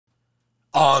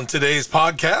On today's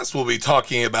podcast, we'll be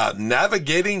talking about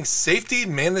navigating safety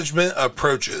management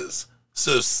approaches.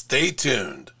 So stay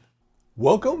tuned.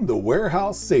 Welcome to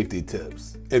Warehouse Safety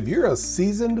Tips. If you're a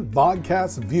seasoned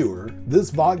vodcast viewer, this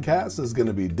vodcast is going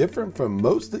to be different from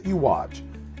most that you watch.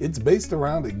 It's based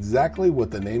around exactly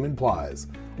what the name implies,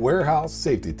 warehouse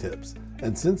safety tips.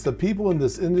 And since the people in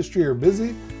this industry are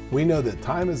busy, we know that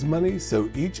time is money, so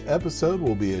each episode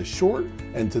will be as short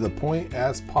and to the point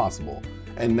as possible.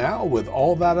 And now, with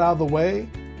all that out of the way,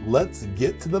 let's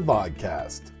get to the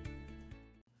vodcast.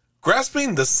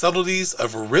 Grasping the subtleties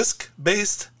of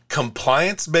risk-based,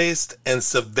 compliance-based, and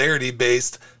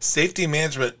severity-based safety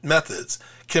management methods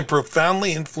can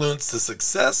profoundly influence the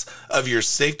success of your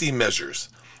safety measures.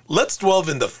 Let's delve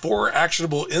into 4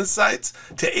 actionable insights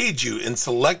to aid you in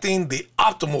selecting the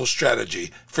optimal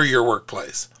strategy for your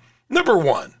workplace. Number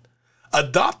 1,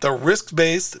 adopt a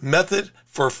risk-based method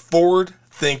for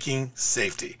forward-thinking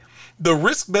safety. The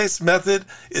risk-based method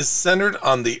is centered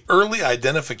on the early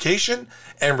identification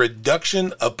and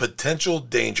reduction of potential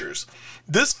dangers.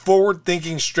 This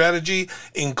forward-thinking strategy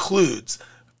includes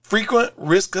frequent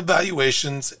risk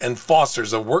evaluations and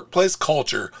fosters a workplace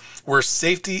culture where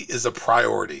safety is a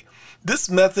priority. This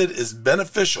method is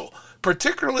beneficial,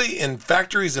 particularly in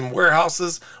factories and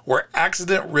warehouses where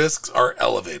accident risks are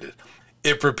elevated.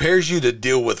 It prepares you to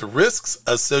deal with risks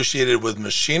associated with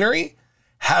machinery,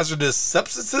 hazardous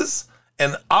substances,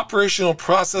 and operational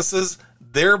processes,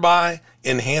 thereby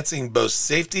enhancing both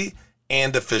safety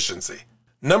and efficiency.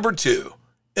 Number 2,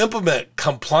 implement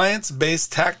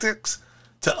compliance-based tactics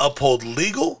to uphold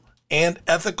legal and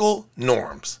ethical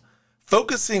norms.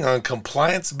 Focusing on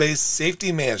compliance-based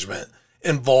safety management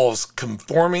involves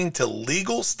conforming to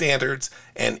legal standards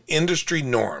and industry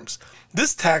norms.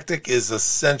 This tactic is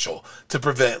essential to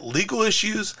prevent legal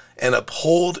issues and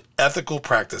uphold ethical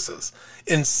practices.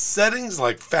 In settings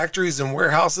like factories and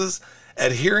warehouses,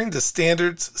 adhering to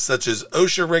standards such as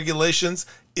OSHA regulations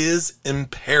is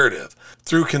imperative.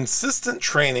 Through consistent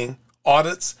training,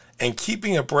 audits, and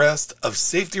keeping abreast of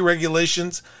safety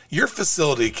regulations, your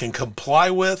facility can comply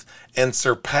with and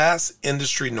surpass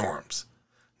industry norms.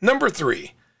 Number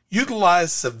 3,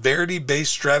 utilize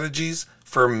severity-based strategies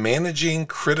for managing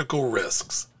critical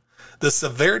risks. The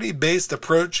severity-based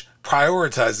approach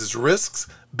prioritizes risks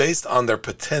based on their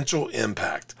potential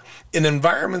impact. In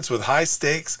environments with high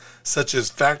stakes, such as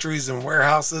factories and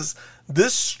warehouses,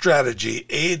 this strategy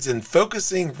aids in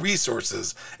focusing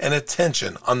resources and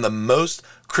attention on the most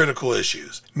critical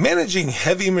issues. Managing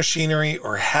heavy machinery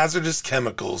or hazardous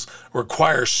chemicals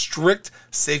requires strict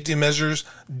safety measures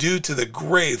due to the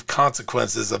grave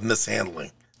consequences of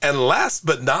mishandling. And last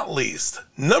but not least,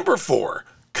 number 4,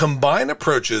 combine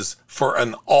approaches for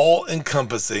an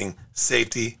all-encompassing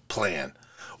safety plan.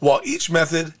 While each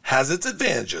method has its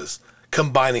advantages,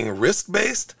 combining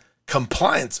risk-based,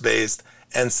 compliance-based,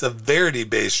 and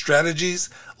severity-based strategies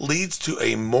leads to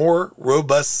a more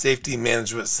robust safety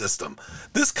management system.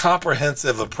 This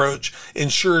comprehensive approach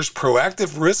ensures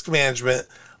proactive risk management,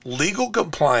 legal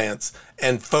compliance,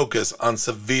 and focus on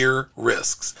severe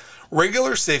risks.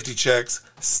 Regular safety checks,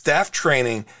 staff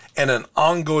training, and an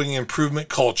ongoing improvement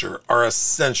culture are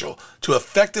essential to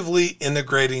effectively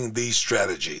integrating these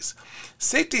strategies.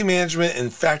 Safety management in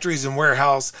factories and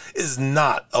warehouses is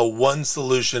not a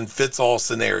one-solution-fits-all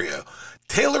scenario.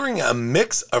 Tailoring a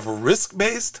mix of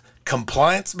risk-based,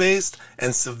 compliance-based,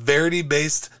 and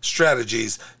severity-based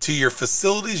strategies to your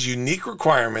facility's unique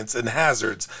requirements and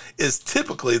hazards is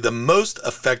typically the most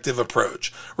effective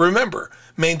approach. Remember,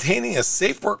 maintaining a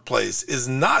safe workplace is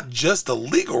not just a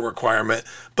legal requirement,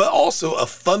 but also a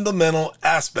fundamental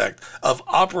aspect of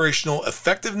operational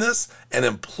effectiveness and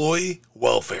employee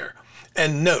welfare.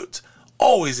 And note,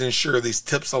 always ensure these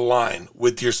tips align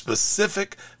with your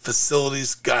specific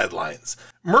facility's guidelines.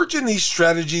 Merging these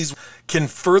strategies can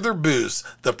further boost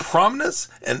the prominence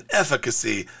and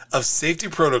efficacy of safety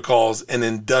protocols in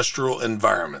industrial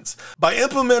environments. By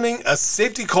implementing a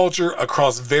safety culture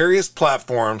across various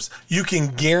platforms, you can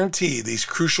guarantee these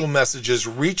crucial messages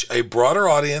reach a broader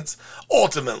audience,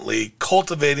 ultimately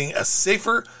cultivating a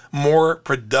safer, more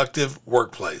productive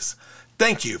workplace.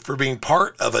 Thank you for being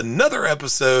part of another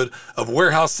episode of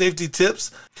Warehouse Safety Tips.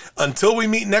 Until we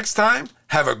meet next time,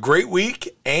 have a great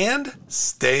week and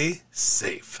stay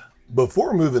safe.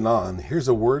 Before moving on, here's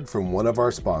a word from one of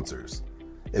our sponsors.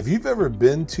 If you've ever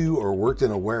been to or worked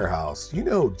in a warehouse, you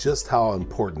know just how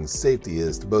important safety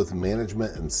is to both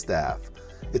management and staff.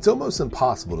 It's almost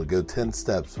impossible to go 10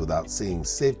 steps without seeing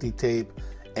safety tape,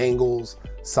 angles,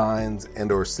 signs,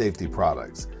 and/or safety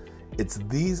products. It's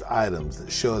these items that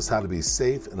show us how to be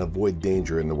safe and avoid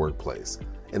danger in the workplace.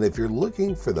 And if you're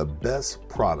looking for the best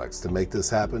products to make this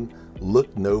happen,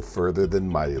 look no further than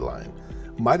Mighty Line.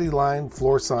 Mighty Line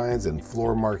floor signs and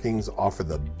floor markings offer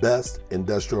the best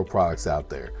industrial products out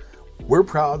there. We're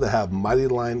proud to have Mighty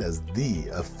Line as the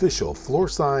official floor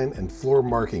sign and floor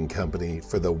marking company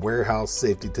for the Warehouse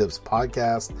Safety Tips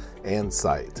podcast and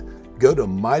site. Go to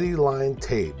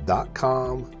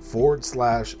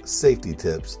mightylinetape.com/safety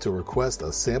tips to request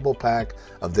a sample pack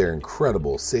of their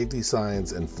incredible safety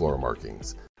signs and floor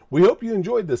markings. We hope you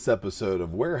enjoyed this episode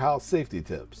of Warehouse Safety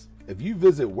Tips. If you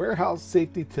visit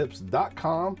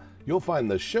warehousesafetytips.com, you'll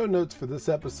find the show notes for this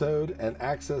episode and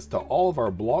access to all of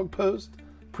our blog posts,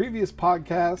 previous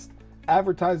podcasts,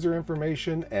 advertiser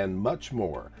information, and much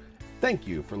more. Thank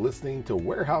you for listening to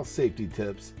Warehouse Safety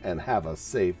Tips and have a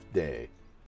safe day.